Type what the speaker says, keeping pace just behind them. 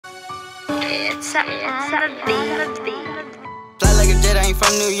It's on the beat. Fly like a jet, I ain't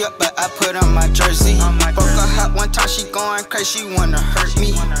from New York, but I put on my jersey. Broke her hot one time, she going crazy, she wanna hurt me.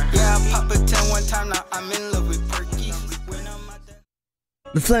 Yeah, I pop a 10 one time, now I'm in love with Perky.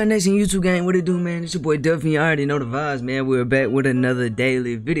 The Flare Nation YouTube gang, what it do, man? It's your boy Duffy. You already know the vibes, man. We're back with another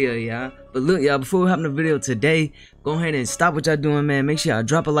daily video, y'all. But look, y'all, before we hop in the video today, go ahead and stop what y'all doing, man. Make sure y'all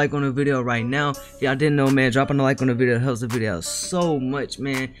drop a like on the video right now. If y'all didn't know, man, dropping a like on the video helps the video out so much,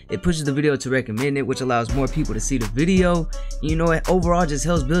 man. It pushes the video to recommended, which allows more people to see the video. You know, it overall just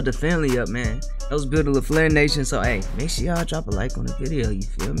helps build the family up, man. Helps build the Flare Nation. So, hey, make sure y'all drop a like on the video. You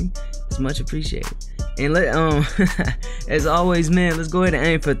feel me? It's much appreciated. And as always, man, let's go ahead and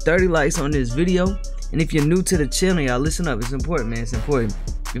aim for 30 likes on this video. And if you're new to the channel, y'all listen up. It's important, man. It's important.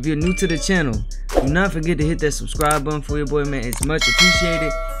 If you're new to the channel, do not forget to hit that subscribe button for your boy, man. It's much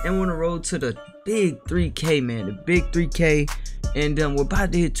appreciated. And we're on the road to the big 3K, man. The big 3K. And we're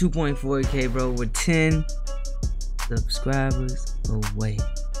about to hit 2.4K, bro. We're 10 subscribers away.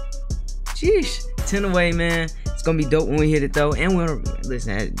 Sheesh. 10 away, man. It's gonna be dope when we hit it, though. And we're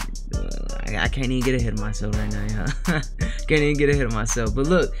listen. I can't even get ahead of myself right now, y'all. Can't even get ahead of myself. But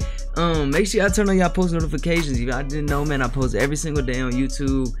look, make sure y'all turn on y'all post notifications. If y'all didn't know, man, I post every single day on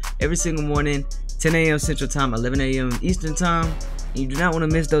YouTube, every single morning, 10 a.m. Central Time, 11 a.m. Eastern Time. And you do not want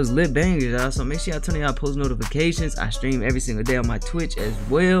to miss those lit bangers, y'all. So make sure y'all turn on y'all post notifications. I stream every single day on my Twitch as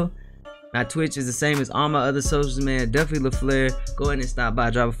well. My Twitch is the same as all my other socials, man. DuffyLaFlare. Go ahead and stop by,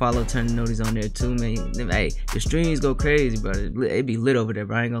 drop a follow, turn the notice on there too, man. Hey, the streams go crazy, bro. It be lit over there,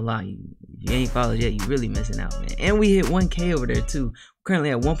 bro. I ain't gonna lie. If you ain't followed yet, you really missing out, man. And we hit 1K over there too. We're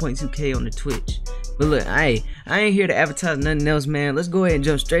currently at 1.2K on the Twitch. But look, I ain't here to advertise nothing else, man. Let's go ahead and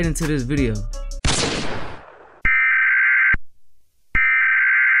jump straight into this video.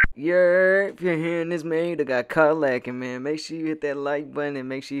 Yeah, if you're hearing this, man, you got caught lacking, man. Make sure you hit that like button and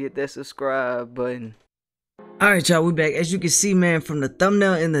make sure you hit that subscribe button. Alright, y'all, we back. As you can see, man, from the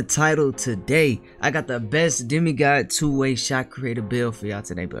thumbnail and the title today, I got the best DEMIGOD two-way shot creator build for y'all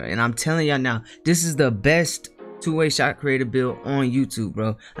today, bro. And I'm telling y'all now, this is the best two-way shot creator build on YouTube,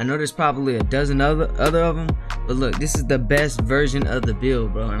 bro. I know there's probably a dozen other of them, but look, this is the best version of the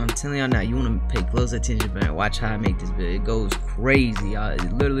build, bro. And I'm telling y'all now, you want to pay close attention, man. Watch how I make this build. It goes crazy, y'all.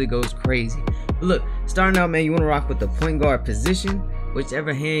 It literally goes crazy. But look, starting out, man, you want to rock with the point guard position,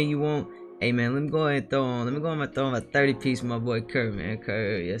 whichever hand you want. Hey, man, let me go ahead and throw on a 30 piece for my boy Curry, man.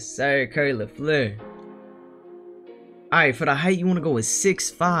 Curry, yes sir, Curry LaFlare. Alright, for the height, you want to go with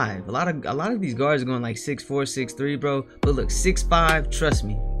 6'5". A lot of these guards are going like 6'4", 6'3", bro. But look, 6'5", trust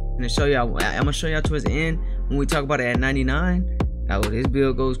me. I'm gonna show y'all towards the end when we talk about it at 99. Oh, this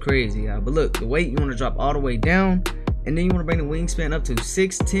build goes crazy, y'all. But look, the weight you want to drop all the way down, and then you want to bring the wingspan up to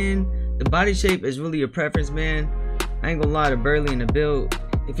 6'10". The body shape is really your preference, man. I ain't gonna lie, the burly in the build.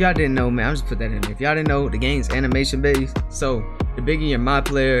 If y'all didn't know, man, I'm just put that in there. If y'all didn't know, the game's animation based. So the bigger your my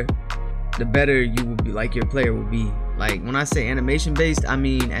player, the better you will be, like your player will be. Like when I say animation based, I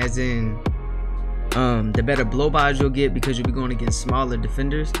mean as in the better blow-bys you'll get because you'll be going against smaller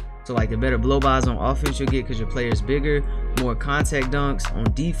defenders. So like the better blow-bys on offense you'll get because your player's bigger. More contact dunks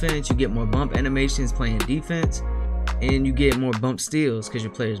on defense, you get more bump animations playing defense, and you get more bump steals because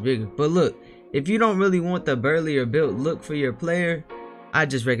your player's bigger. But look, if you don't really want the burlier built look for your player, I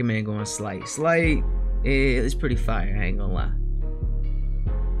just recommend going slight. Slight, it's pretty fire, I ain't gonna lie.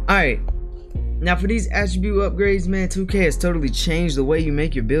 Alright. Now for these attribute upgrades, man, 2K has totally changed the way you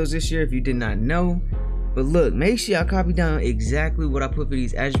make your builds this year if you did not know. But look, make sure y'all copy down exactly what I put for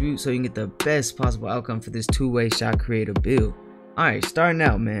these attributes so you can get the best possible outcome for this two-way shot creator build. Alright, starting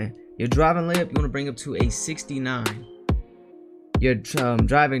out, man. Your driving layup, you want to bring up to a 69. Your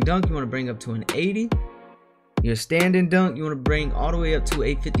driving dunk, you want to bring up to an 80. Your standing dunk, you want to bring all the way up to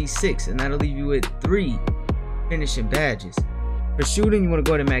a 56. And that'll leave you with 3 finishing badges. For shooting, you want to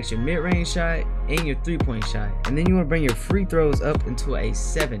go ahead and max your mid-range shot and your three-point shot. And then you want to bring your free throws up into a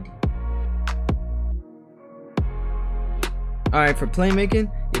 70. Alright, for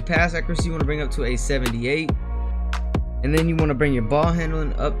playmaking, your pass accuracy you want to bring up to a 78. And then you want to bring your ball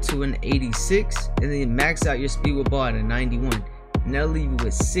handling up to an 86. And then max out your speed with ball at a 91. And that'll leave you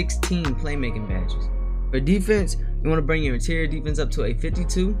with 16 playmaking badges. For defense, you want to bring your interior defense up to a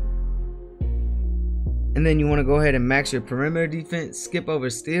 52. And then you want to go ahead and max your perimeter defense, skip over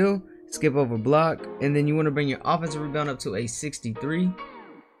steal, skip over block, and then you want to bring your offensive rebound up to a 63.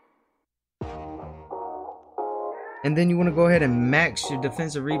 And then you want to go ahead and max your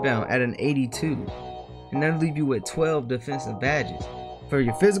defensive rebound at an 82. And that'll leave you with 12 defensive badges. For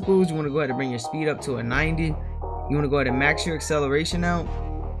your physicals, you want to go ahead and bring your speed up to a 90. You want to go ahead and max your acceleration out.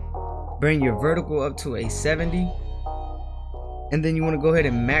 Bring your vertical up to a 70. And then you want to go ahead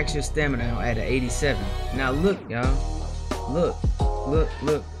and max your stamina out at an 87. Now look, y'all. Look.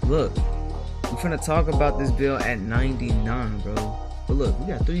 We're finna talk about this build at 99, bro. But look, we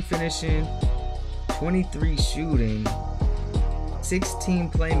got 3 finishing, 23 shooting, 16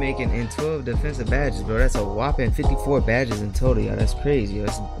 playmaking, and 12 defensive badges, bro. That's a whopping 54 badges in total, y'all. That's crazy, yo.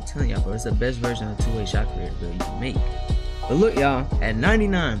 I'm telling y'all, bro. It's the best version of 2-way shot creator build you can make. But look, y'all, at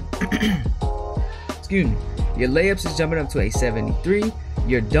 99, excuse me, your layups is jumping up to a 73.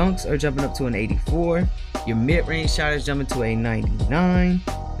 Your dunks are jumping up to an 84. Your mid-range shot is jumping to a 99.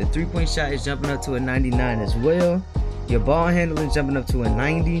 The 3-point shot is jumping up to a 99 as well. Your ball handling is jumping up to a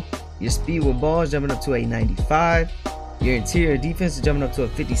 90. Your speed with ball is jumping up to a 95. Your interior defense is jumping up to a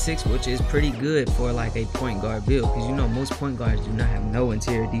 56, which is pretty good for like a point guard build, because you know most point guards do not have no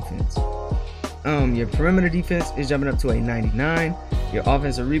interior defense. Your perimeter defense is jumping up to a 99. Your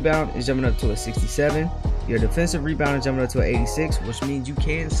offensive rebound is jumping up to a 67. Your defensive rebound is jumping up to an 86, which means you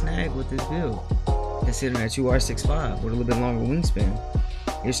can snag with this build, considering that you are 6'5" with a little bit longer wingspan.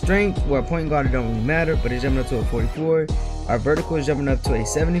 Your strength, well, point guard, it don't really matter, but it's jumping up to a 44. Our vertical is jumping up to a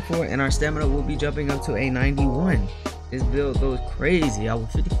 74, and our stamina will be jumping up to a 91. This build goes crazy, y'all,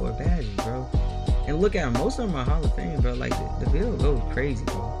 with 54 badges, bro. And look at them, most of them are Hall of Fame, bro. Like, the build goes crazy,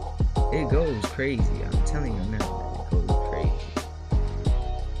 bro. It goes crazy, I'm telling you now, man. It goes crazy.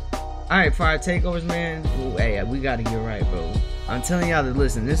 Alright, for our takeovers, man, ooh, hey, we gotta get right, bro. I'm telling y'all that,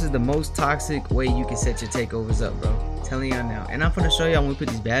 listen, this is the most toxic way you can set your takeovers up, bro. I'm telling y'all now. And I'm gonna show y'all when we put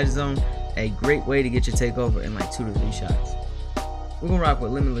these badges on, a great way to get your takeover in like 2 to 3 shots. We're gonna rock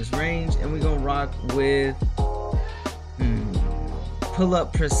with limitless range, and we're gonna rock with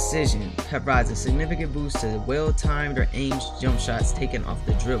pull-up precision. Provides a significant boost to well-timed or aimed jump shots taken off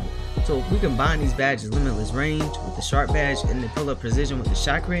the dribble. So if we combine these badges, limitless range with the sharp badge and the pull-up precision with the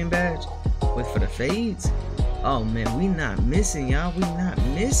shot creating badge, with for the fades, oh man, we not missing, y'all. We not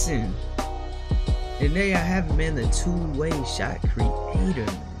missing. And there y'all have it, man, the 2-way shot creator,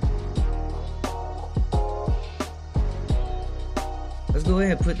 man. Let's go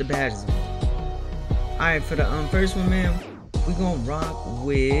ahead and put the badges on. Alright, for the first one, man, we're gonna rock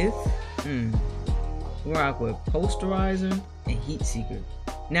with posterizer and heat seeker.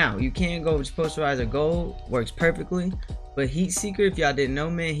 Now you can go with posterizer gold, works perfectly, but heat seeker, if y'all didn't know,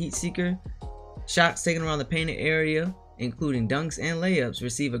 man, heat seeker, shots taken around the painted area, including dunks and layups,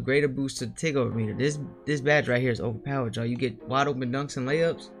 receive a greater boost to the takeover meter. This badge right here is overpowered, y'all. You get wide open dunks and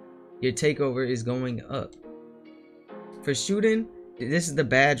layups, your takeover is going up. For shooting, this is the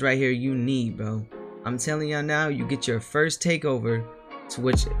badge right here you need, bro. I'm telling y'all now, you get your first takeover, to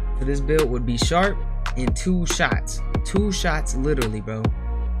which for this build would be sharp in 2 shots. 2 shots, literally, bro.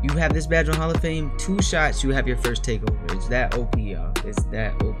 You have this badge on Hall of Fame, 2 shots, you have your first takeover. It's that OP, y'all. It's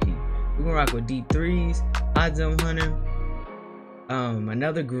that OP. We're gonna rock with deep threes, Hot Zone Hunter.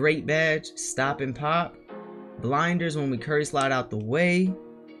 Another great badge, stop and pop. Blinders when we curry slide out the way.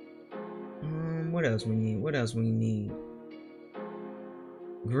 What else we need? What else we need?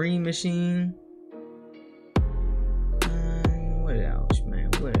 Green machine. What else, man?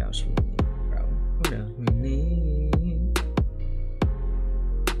 What else we need, bro? What else we need?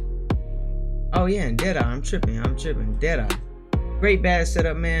 Oh yeah, and Deadeye. I'm tripping. Deadeye. Great badge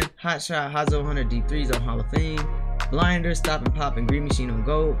setup, man. Hot shot, Hot Zone Hunter, D3s on Hall of Fame. Blinder, stop and pop, and green machine on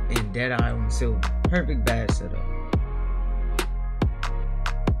gold, and Deadeye on silver. Perfect badge setup.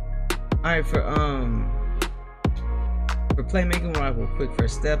 Alright, for playmaking, we'll rock with quick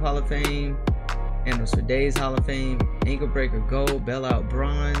first step Hall of Fame. Handles for days Hall of Fame, ankle breaker gold, bailout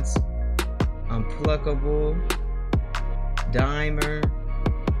bronze, unpluckable, dimer.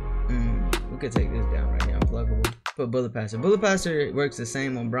 We could take this down right here, unpluckable. Put bullet passer. Bullet passer works the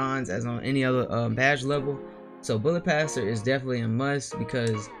same on bronze as on any other badge level. So bullet passer is definitely a must,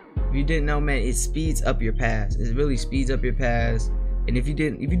 because if you didn't know, man, it speeds up your pass. It really speeds up your pass. And if you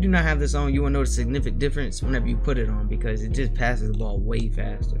do not have this on, you will notice a significant difference whenever you put it on, because it just passes the ball way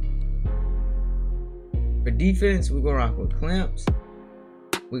faster. For defense, we're gonna rock with clamps.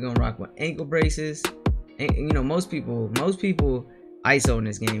 We're gonna rock with ankle braces. And you know, most people ISO in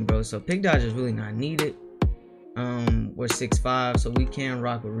this game, bro. So pick dodge is really not needed. We're 6'5", so we can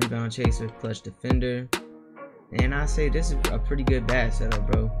rock with rebound chaser, clutch defender. And I say this is a pretty good badge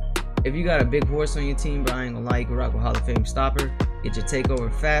setup, bro. If you got a big horse on your team, bro, I ain't gonna lie, you can rock with Hall of Fame stopper. Get your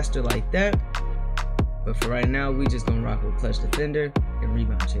takeover faster like that. But for right now, we just gonna rock with clutch defender and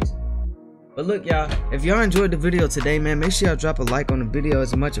rebound chaser. But look, y'all, if y'all enjoyed the video today, man, make sure y'all drop a like on the video.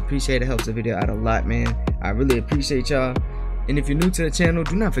 It's much appreciated. It helps the video out a lot, man. I really appreciate y'all. And if you're new to the channel,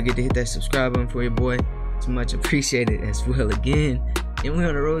 do not forget to hit that subscribe button for your boy. It's much appreciated as well again. And we're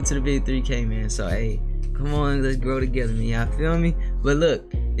on the road to the big 3K, man. So, hey, Come on, let's grow together, man. Y'all feel me? But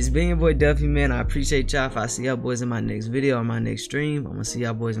look, it's been your boy Duffy, man. I appreciate y'all. If I see y'all boys in my next video or my next stream, I'm gonna see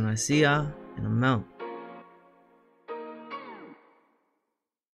y'all boys when I see y'all, and I'm out.